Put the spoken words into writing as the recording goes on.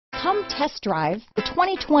Come test drive the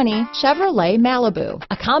 2020 Chevrolet Malibu,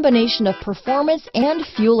 a combination of performance and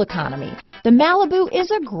fuel economy. The Malibu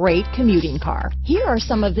is a great commuting car. Here are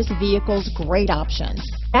some of this vehicle's great options: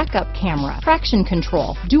 backup camera, traction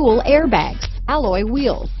control, dual airbags, alloy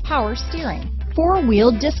wheels, power steering,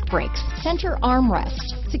 four-wheel disc brakes, center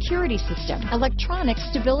armrest, security system, electronic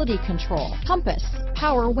stability control, compass,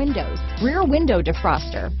 power windows, rear window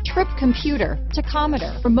defroster, trip computer,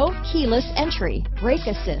 tachometer, remote keyless entry, brake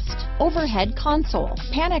assist, overhead console,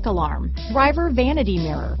 panic alarm, driver vanity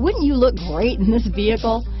mirror. Wouldn't you look great in this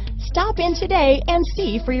vehicle? Stop in today and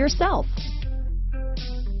see for yourself.